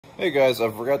Hey guys, I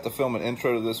forgot to film an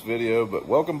intro to this video, but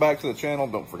welcome back to the channel.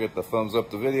 Don't forget to thumbs up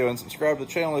the video and subscribe to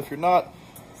the channel if you're not.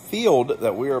 Field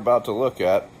that we are about to look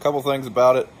at, a couple things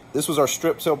about it. This was our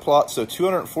strip till plot, so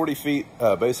 240 feet,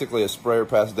 basically a sprayer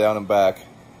passed down and back.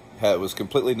 It was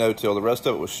completely no-till. The rest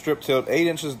of it was strip-tilled 8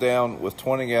 inches down with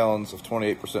 20 gallons of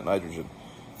 28% nitrogen.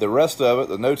 The rest of it,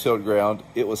 the no-tilled ground,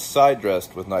 it was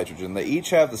side-dressed with nitrogen. They each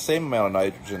have the same amount of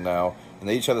nitrogen now, and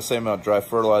they each have the same amount of dry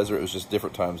fertilizer. It was just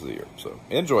different times of the year. So,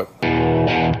 enjoy.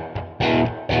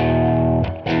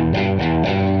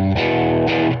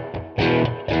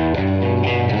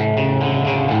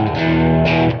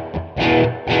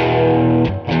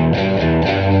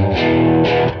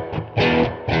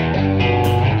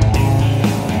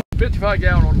 55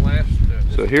 gallon on the last.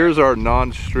 So here's our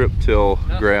non-strip till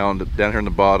ground down here in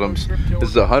the bottoms. This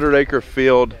is a 100-acre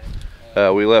field.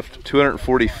 We left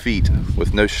 240 feet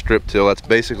with no strip till. That's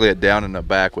basically a down and a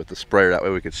back with the sprayer. That way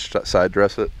we could side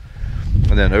dress it.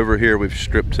 And then over here we've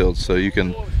strip tilled, so you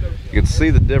can see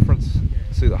the difference,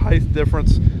 see the height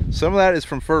difference. Some of that is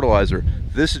from fertilizer.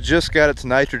 This just got its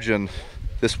nitrogen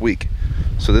this week.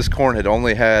 So this corn had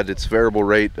only had its variable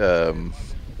rate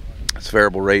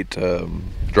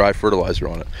dry fertilizer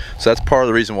on it. So that's part of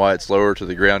the reason why it's lower to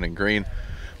the ground and green.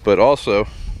 But also,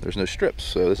 there's no strips.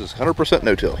 So this is 100%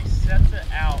 no-till. All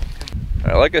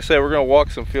right, like I said, we're gonna walk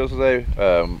some fields today.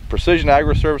 Precision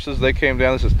Agri Services, they came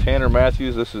down. This is Tanner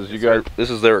Matthews. This is you guys. This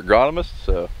is their agronomist.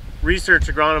 So research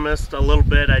agronomist a little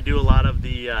bit. I do a lot of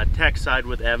the tech side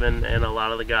with Evan and a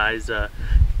lot of the guys.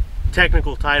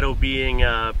 Technical title being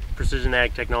Precision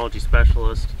Ag Technology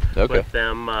Specialist with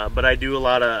them, but I do a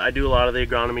lot of the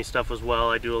agronomy stuff as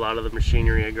well. I do a lot of the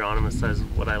machinery agronomist, is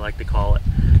what I like to call it.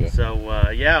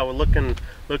 So yeah, we're looking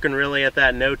really at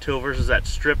that no-till versus that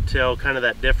strip till, kind of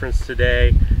that difference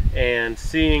today, and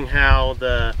seeing how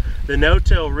the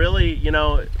no-till really,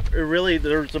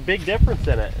 there's a big difference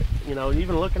in it.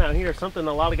 Even looking out here, something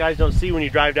a lot of guys don't see when you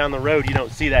drive down the road. You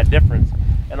don't see that difference,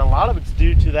 and a lot of it's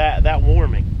due to that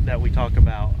warming that we talk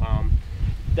about.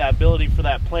 That ability for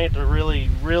that plant to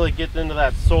really get into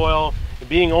that soil,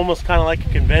 being almost kind of like a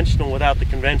conventional without the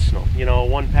conventional, a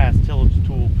one-pass tillage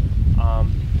tool,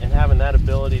 and having that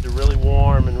ability to really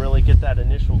warm and really get that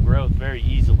initial growth very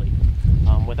easily,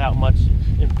 without much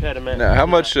impediment. Now, how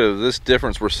much of this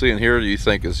difference we're seeing here do you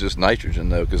think is just nitrogen,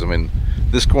 though? Because I mean,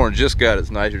 this corn just got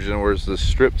its nitrogen, whereas the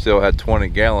strip till had 20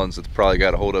 gallons. It's probably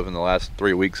got a hold of in the last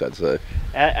 3 weeks, I'd say.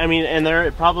 I mean, and there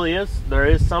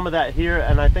is some of that here,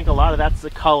 and I think a lot of that's the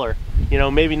color.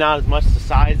 Maybe not as much the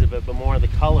size of it, but more of the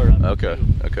color of it.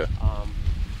 Okay.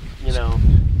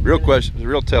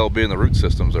 Real tell being the root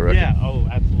systems, I reckon. Yeah. Oh,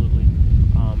 absolutely.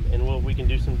 And we can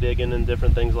do some digging and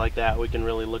different things like that. We can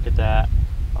really look at that.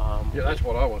 Yeah, that's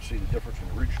what I want to see, the difference in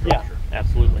the root structure. Yeah,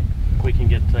 absolutely. We can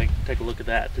take a look at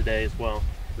that today as well.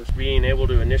 Just being able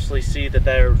to initially see that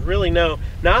there's really not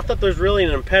that there's really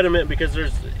an impediment, because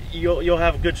you'll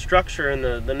have good structure in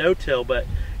the no-till, but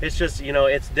it's just,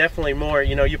 it's definitely more,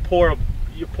 you pour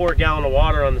a gallon of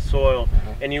water on the soil,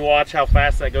 and you watch how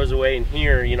fast that goes away in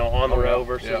here, on the row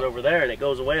versus over there, and it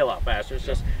goes away a lot faster.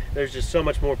 There's just so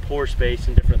much more pore space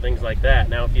and different things like that.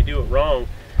 Now, if you do it wrong,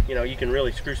 you can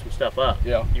really screw some stuff up.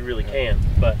 Yeah. You really can.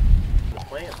 But the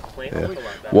plant look a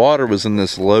lot better. Water was in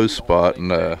this low spot, and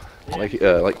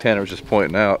like Tanner was just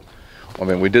pointing out, I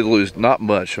mean, we did lose not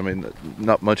much. I mean,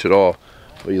 not much at all.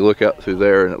 But you look out through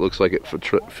there, and it looks like it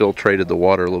filtrated the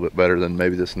water a little bit better than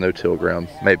maybe this no-till ground,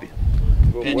 maybe.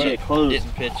 Didn't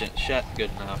pitch it shut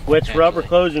good enough. Which rubber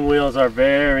closing wheels are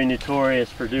very notorious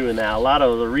for doing that. A lot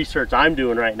of the research I'm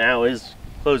doing right now is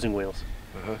closing wheels.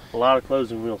 A lot of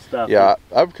closing wheel stuff. Yeah,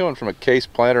 I'm coming from a case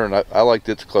planter, and I liked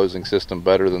its closing system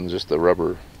better than just the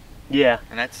rubber. Yeah.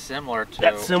 And that's similar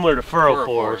to furrow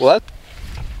cores. Well,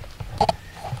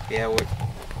 yeah,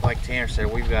 like Tanner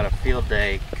said, we've got a field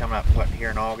day coming up here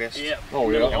in August. Yeah.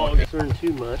 Oh yeah. August isn't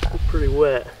too much. It's pretty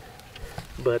wet,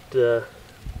 but.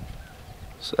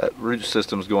 So that root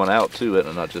system's going out too,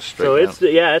 and not just straight.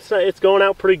 So it's going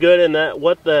out pretty good, and that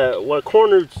what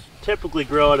corn roots typically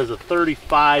grow at is a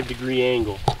 35-degree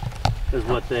angle, is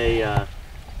what they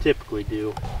typically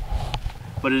do.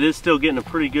 But it is still getting a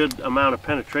pretty good amount of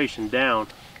penetration down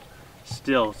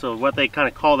still. So what they kind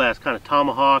of call that is kind of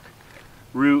tomahawk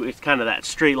root. It's kind of that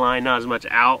straight line, not as much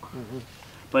out,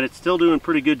 but it's still doing a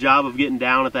pretty good job of getting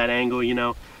down at that angle.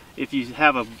 If you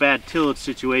have a bad tillage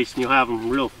situation, you'll have them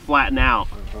real flatten out,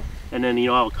 and then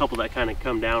you'll have a couple that kind of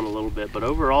come down a little bit. But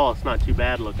overall, it's not too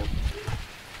bad looking.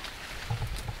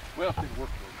 Well,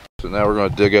 so now we're going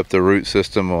to dig up the root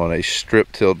system on a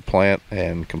strip-tilled plant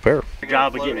and compare. Good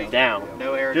job of getting it down,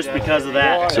 just because of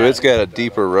that. So it's got a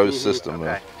deeper row system.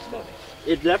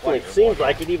 it definitely seems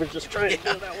like it, even just trying to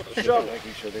do that with a shovel. I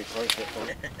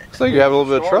think you have a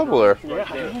little bit of trouble there.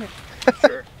 Yeah.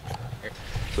 Sure.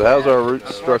 So how's our root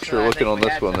structure looking on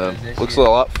this one then? Looks a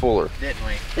lot fuller. Didn't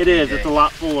we? It is. It's a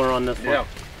lot fuller on this one.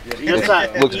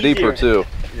 Yeah. Looks deeper too.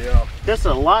 Yeah. This is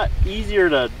a lot easier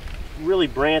to really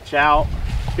branch out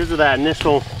because of that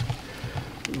initial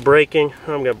breaking.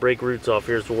 I'm gonna break roots off.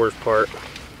 Here's the worst part.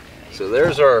 So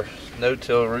there's our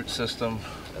no-till root system,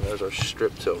 and there's our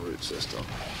strip-till root system.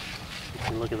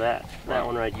 And look at that. That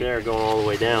one right there going all the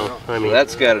way down. I mean, So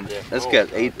that's got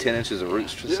 8-10 inches of root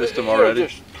system already.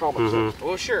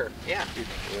 Well, sure. Yeah.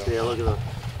 yeah, look at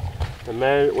the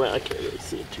measure. Well, I can't really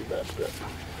see it too much, but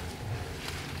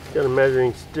it's got a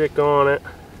measuring stick on it.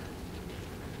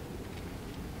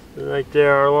 Right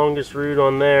there, our longest root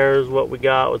on there is what we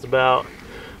got was about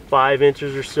 5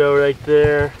 inches or so right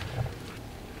there.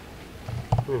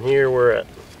 And here we're at,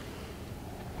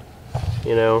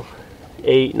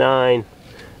 8, 9.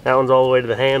 That one's all the way to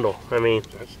the handle. I mean,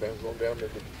 That's down, going down to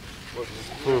the.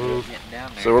 Getting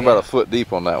down there. So we're about a foot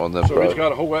deep on that one then, So it's probably.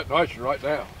 got a whole wet nitrogen right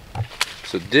now.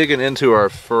 So digging into our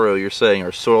furrow, you're saying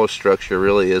our soil structure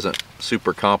really isn't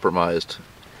super compromised.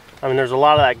 I mean, there's a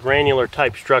lot of that granular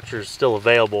type structure still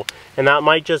available, and that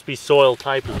might just be soil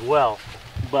type as well.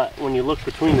 But when you look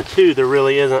between the two, there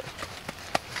really isn't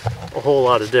a whole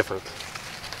lot of difference.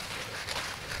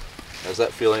 Does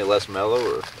that feel any less mellow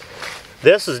or a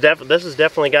This has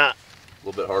definitely got.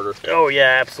 little bit harder? Oh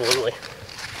yeah, absolutely.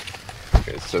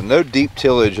 Okay, so no deep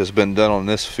tillage has been done on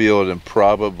this field in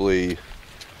probably,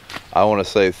 I want to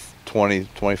say 20,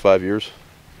 25 years.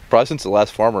 Probably since the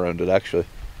last farmer owned it, actually.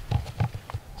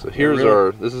 So here's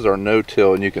this is our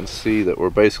no-till, and you can see that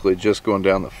we're basically just going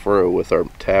down the furrow with our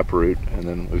taproot, and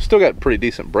then we've still got pretty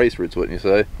decent brace roots, wouldn't you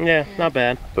say? Yeah, not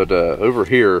bad. But over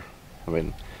here, I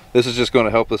mean, this is just going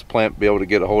to help this plant be able to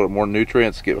get a hold of more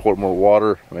nutrients, get a hold of more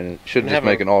water. I mean, it should just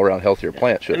make an all-around healthier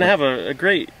plant, shouldn't And it? have a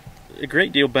great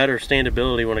deal better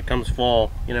standability when it comes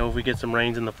fall. If we get some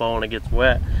rains in the fall and it gets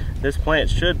wet, this plant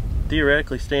should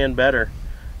theoretically stand better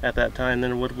at that time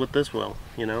than it would with this will,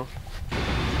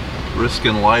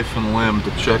 Risking life and limb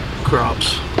to check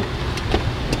crops.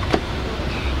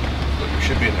 You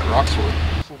should be in that rock soil.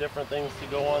 Some different things to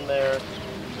go on there,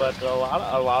 but a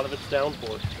lot of it's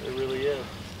downforce. It really is.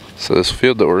 So this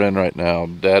field that we're in right now,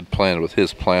 Dad planted with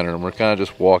his planter, and we're kind of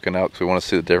just walking out because we want to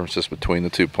see the differences between the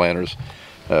two planters.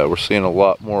 We're seeing a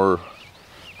lot more.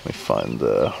 Let me find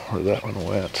where that one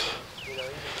went.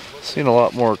 Seeing a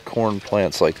lot more corn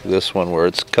plants like this one, where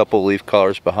it's a couple leaf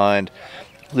collars behind.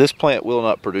 This plant will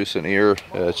not produce an ear.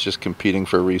 It's just competing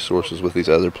for resources with these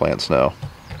other plants now.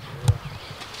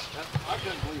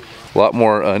 A lot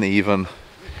more uneven.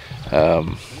 I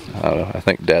don't know, I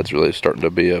think Dad's really starting to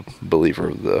be a believer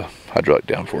of the hydraulic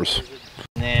downforce.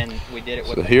 And then we did it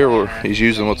with So here he's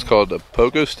using what's called a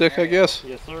pogo stick, I guess.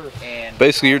 Yes, sir. And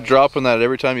Basically, you're dropping that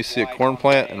every time you see a corn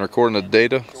plant and recording the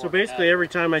data. So basically, every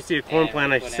time I see a corn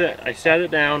plant, I set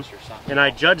it down, and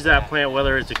I judge that plant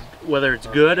whether it's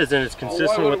good, as in it's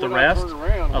consistent with the rest.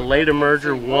 A late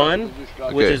emerger 1,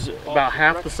 which is about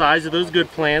half the size of those good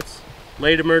plants.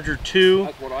 Late emerger 2,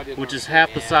 which is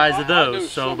half the size of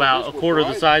those, so about a quarter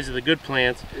the size of the good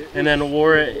plants. And then,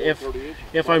 or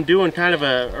if I'm doing kind of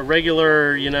a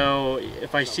regular,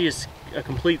 if I see a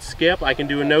complete skip, I can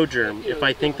do a no germ if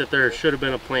I think that there should have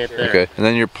been a plant there. Okay, and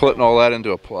then you're putting all that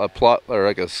into a plot, or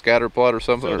like a scatter plot or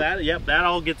something? So that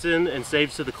all gets in and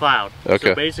saves to the cloud. Okay.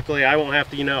 So basically, I won't have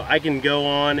to, I can go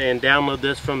on and download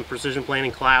this from Precision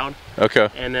Planting Cloud. Okay.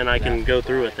 And then I can go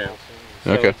through it then.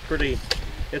 So Okay.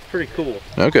 It's pretty cool.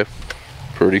 Okay.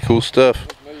 Pretty cool stuff.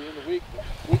 The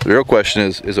real question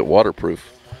is it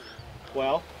waterproof?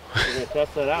 Well, we're going to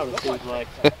test that out, it seems like.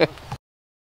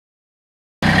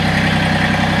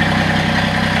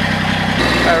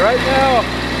 Right now,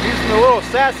 using the little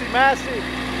Sassy Massey.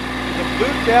 There's a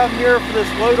boot down here for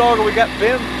this load auger. We got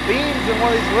beans in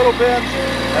one of these little bins.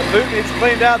 That boot needs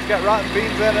cleaned out. It's got rotten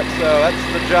beans in it, so that's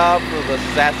the job for the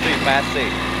Sassy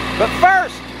Massey. But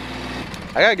first,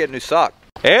 I gotta get a new sock.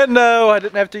 And no, I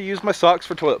didn't have to use my socks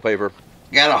for toilet paper.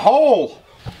 Got a hole.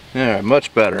 Yeah,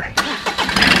 much better.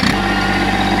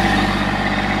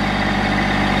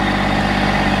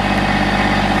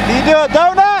 Can you do a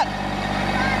donut?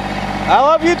 I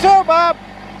love you too, Bob.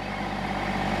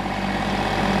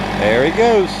 There he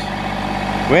goes.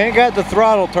 We ain't got the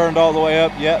throttle turned all the way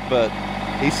up yet, but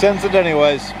he sends it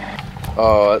anyways.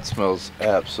 Oh, that smells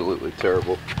absolutely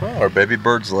terrible. Our baby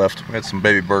birds left. We had some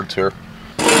baby birds here.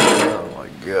 Oh my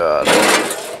God.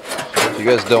 If you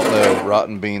guys don't know,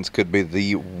 rotten beans could be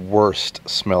the worst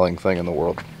smelling thing in the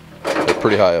world. They're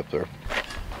pretty high up there.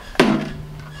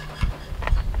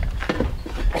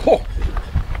 Oh,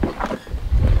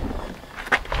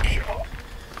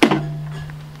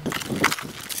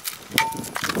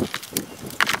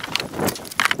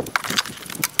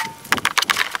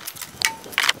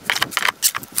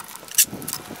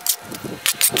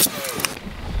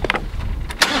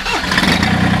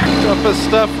 Dump his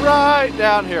stuff right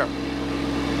down here.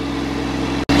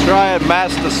 Try and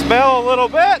mask the smell a little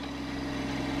bit.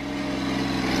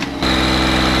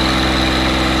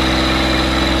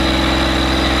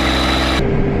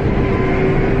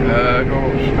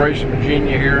 Gonna spray some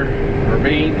Virginia here, or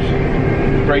beans.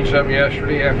 Sprayed some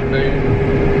yesterday afternoon,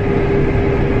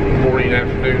 morning,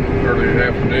 afternoon, early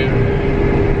afternoon.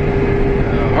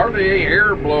 Hardly any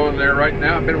air blowing there right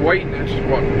now. I've been waiting. It's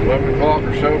what, 11 o'clock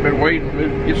or so. I've been waiting to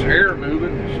get some air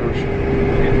moving. So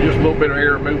it's just a little bit of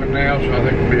air moving now, so I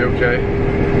think we'll be okay.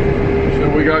 So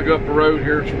we gotta go up the road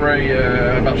here and spray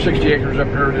about 60 acres up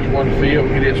here in this one field,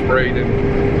 get it sprayed, and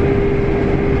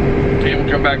we'll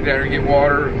come back down here and get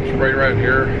water and spray right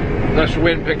here, unless the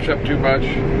wind picks up too much.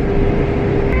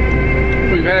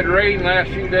 We've had rain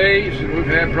last few days, and we've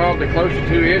had probably close to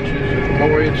 2 inches. And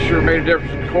boy, it's sure made a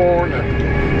difference in corn.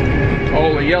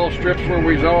 All the yellow strips where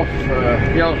we's off,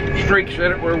 yellow streaks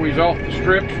in it where we's off the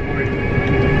strips when we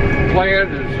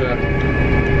planted is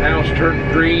now it's turning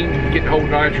green, getting hold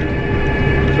nitrogen,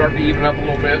 starting to even up a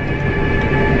little bit.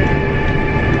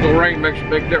 The rain makes a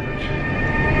big difference.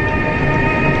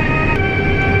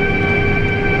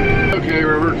 Okay,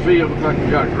 over the field, looks like we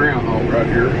got a groundhog right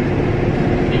here.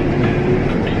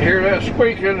 You hear that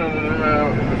squeaking, and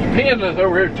the pin that's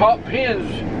over here, top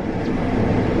pins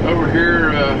over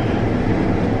here.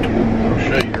 I'll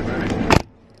show you here, man.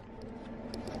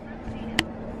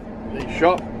 These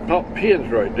top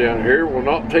pins right down here will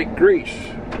not take grease.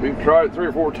 We've tried it 3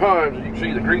 or 4 times, and you can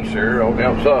see the grease there on the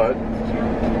outside.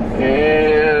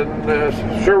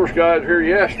 And service guys here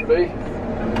yesterday,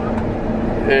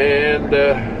 and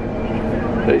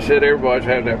they said everybody's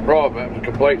having that problem. That was a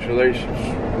complaint, so they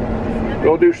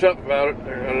go do something about it.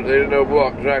 They didn't know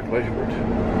what exactly, but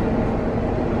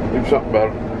do something about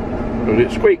it. Because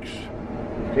it squeaks.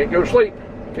 Can't go to sleep.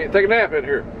 Can't take a nap in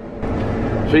here.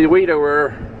 See the wheat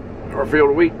over there, our field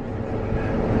of wheat.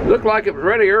 It looked like it was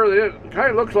ready early. It kind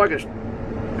of looks like it's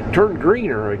turned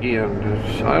greener again.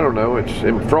 I don't know. It's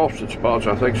in frosted spots.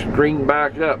 I think it's green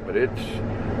back up, but I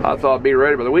thought it'd be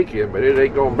ready by the weekend, but it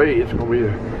ain't gonna be. It's gonna be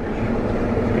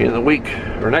in the week,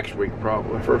 or next week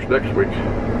probably, first next week.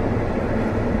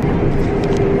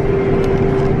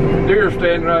 Deer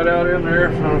standing right out in there.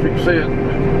 I don't know if you can see it.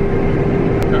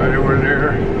 Right over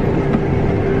there.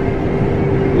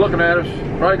 Looking at us.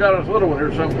 Probably got us a little one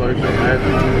here someplace. Right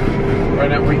in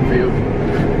that wheat field.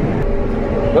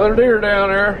 Another deer down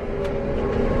there.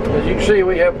 As you can see,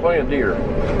 we have plenty of deer.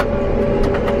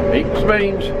 Eating some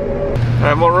beans. All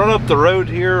right, I'm gonna run up the road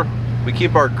here. We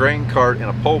keep our grain cart in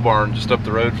a pole barn just up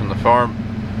the road from the farm.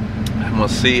 I'm gonna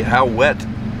see how wet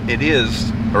it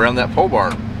is around that pole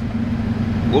barn.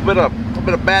 A little bit of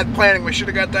bad planning. We should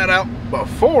have got that out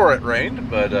before it rained,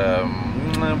 but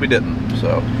we didn't.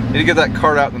 So need to get that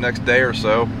cart out the next day or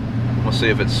so. We'll see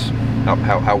if it's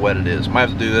how wet it is. Might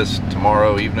have to do this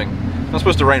tomorrow evening. It's not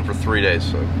supposed to rain for 3 days,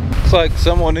 so looks like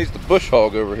someone needs to bush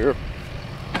hog over here.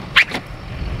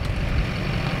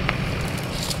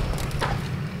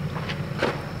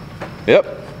 Yep,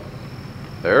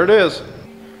 there it is.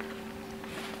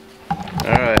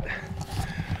 All right.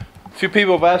 A few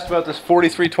people have asked about this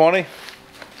 4320.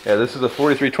 Yeah, this is a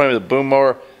 4320 with a boom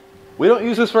mower. We don't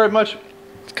use this very much.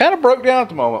 It's kind of broke down at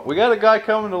the moment. We got a guy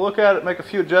coming to look at it, make a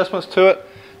few adjustments to it,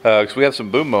 because we have some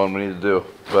boom mowing we need to do.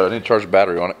 But I need to charge the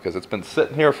battery on it because it's been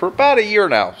sitting here for about a year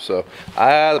now. So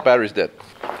the battery's dead.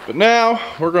 But now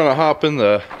we're gonna hop in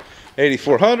the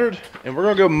 8400 and we're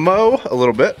gonna go mow a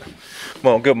little bit.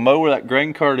 Well, go mow where that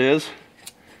grain cart is.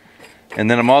 And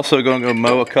then I'm also gonna go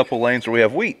mow a couple lanes where we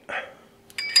have wheat.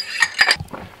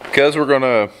 Because we're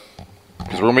gonna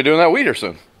be doing that weeder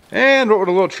soon. And what would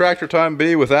a little tractor time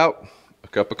be without a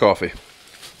cup of coffee?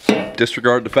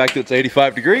 Disregard the fact that it's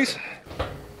 85 degrees.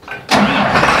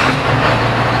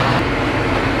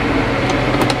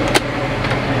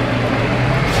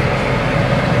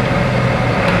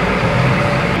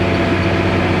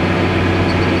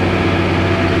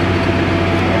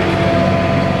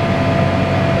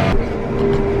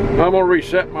 I'm gonna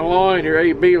reset my line here,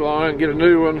 AB line, get a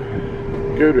new one,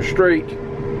 go to straight,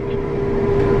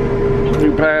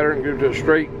 new pattern, go to a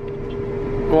straight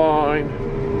line.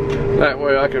 That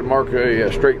way I can mark a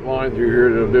straight line through here.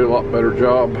 It'll do a lot better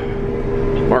job.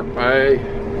 Mark my A.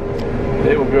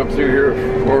 Then we'll go up through here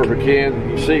as far as we can.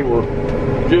 You see we're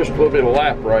just a little bit of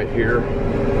lap right here.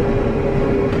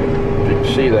 You can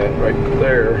see that right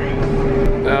there.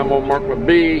 Now I'm gonna mark my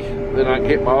B. Then I can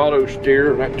hit my auto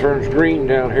steer, and that turns green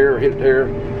down here, hit there.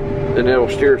 Then it'll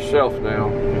steer itself now.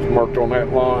 It's marked on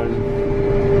that line.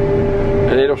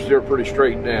 And it'll steer pretty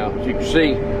straight down. As you can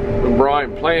see, when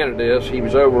Brian planted this, he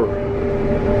was over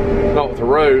not with the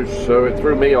roads, so it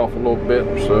threw me off a little bit.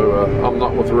 So I'm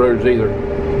not with the roads either.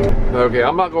 Okay,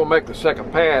 I'm not going to make the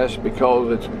second pass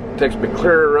because it takes me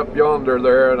clear up yonder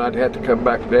there, and I'd have to come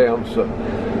back down. So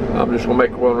I'm just going to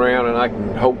make one round, and I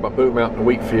can hold my boom out in the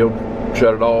wheat field,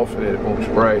 shut it off, and it won't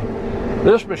spray.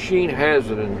 This machine has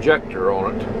an injector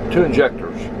on it, 2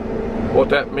 injectors. What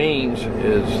that means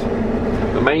is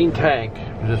the main tank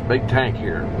is this big tank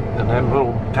here, and them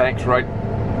little tanks right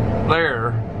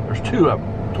there, there's 2 of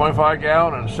them, 25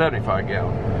 gallon and a 75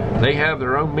 gallon. They have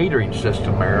their own metering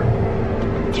system there,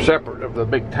 separate of the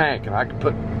big tank, and I can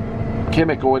put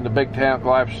chemical in the big tank,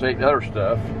 glyphosate and other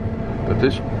stuff. But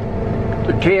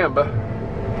the Camba,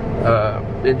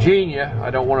 Ingenia,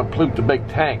 I don't want to pollute the big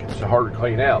tank. It's hard to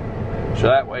clean out. So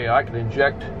that way I can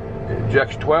inject, it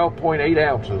injects 12.8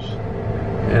 ounces,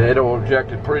 and it'll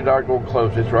inject it pretty doggone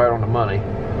close. It's right on the money.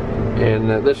 And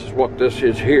this is what this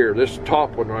is here. This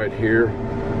top one right here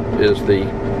is the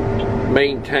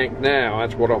main tank now.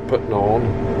 That's what I'm putting on.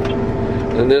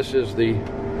 And this is the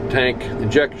tank,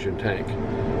 injection tank,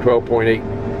 12.8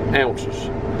 ounces.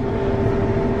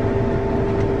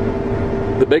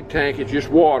 The big tank is just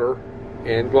water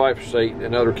and glyphosate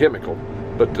and other chemical,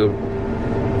 but the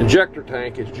injector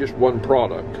tank is just one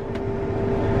product,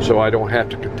 so I don't have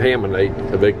to contaminate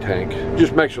the big tank. It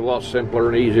just makes it a lot simpler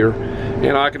and easier.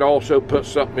 And I could also put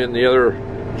something in the other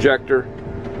injector,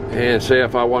 and say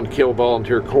if I want to kill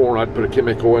volunteer corn, I'd put a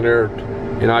chemical in there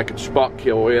and I could spot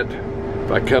kill it.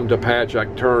 If I come to a patch, I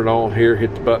can turn it on here,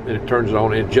 hit the button, and it turns it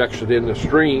on, and injects it in the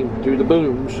stream through the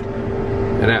booms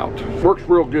and out. Works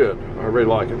real good. I really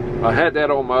like it. I had that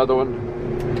on my other one,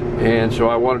 and so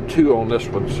I wanted 2 on this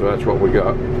one, so that's what we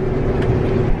got.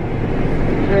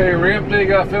 Okay, we're empty,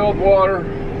 got filled with water.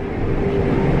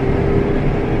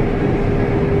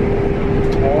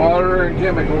 Water and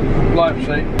chemical,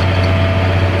 glyphosate.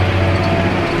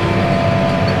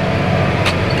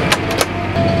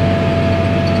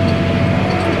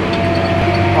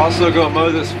 Also going to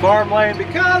mow this farmland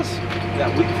because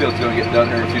that wheat field's going to get done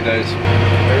here in a few days.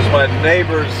 There's my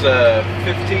neighbor's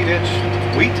 15-inch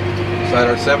wheat beside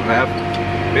our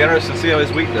 7.5. Be interested to see how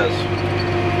his wheat does.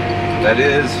 That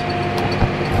is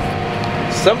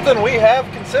something we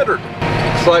have considered.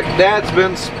 It's like Dad's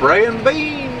been spraying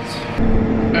beans.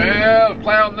 Yeah, it's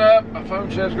clouding up. My phone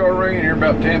says it's going to rain here in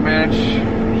about 10 minutes.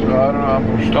 So I don't know, I'm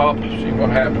going to stop and see what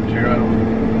happens here. I don't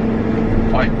know.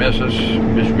 Might miss us.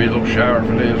 Just be a little shower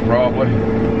for this probably.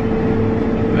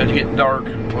 It's getting dark.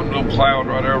 One little cloud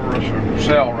right over us, or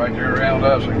cell right there around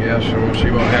us, I guess. So we'll see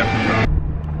what happens.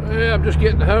 Yeah, I'm just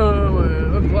getting home. It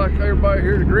looks like everybody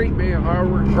here to greet me. A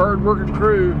hard-working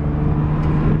crew.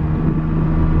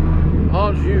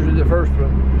 Hans is usually the first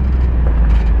one.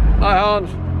 Hi, Hans.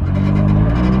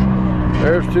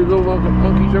 There's 2 little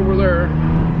monkeys over there.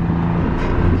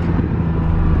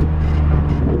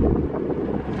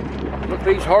 Look,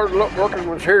 these hard-working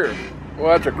ones here. Well,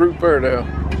 that's a group there now.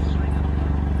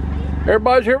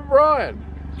 Everybody's here for Brian.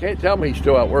 Can't tell me he's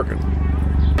still out working.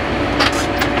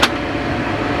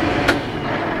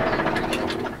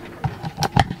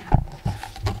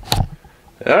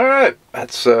 All right,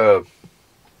 that's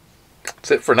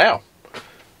it for now.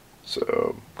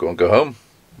 So I'm going to go home,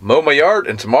 mow my yard,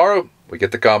 and tomorrow we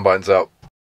get the combines out.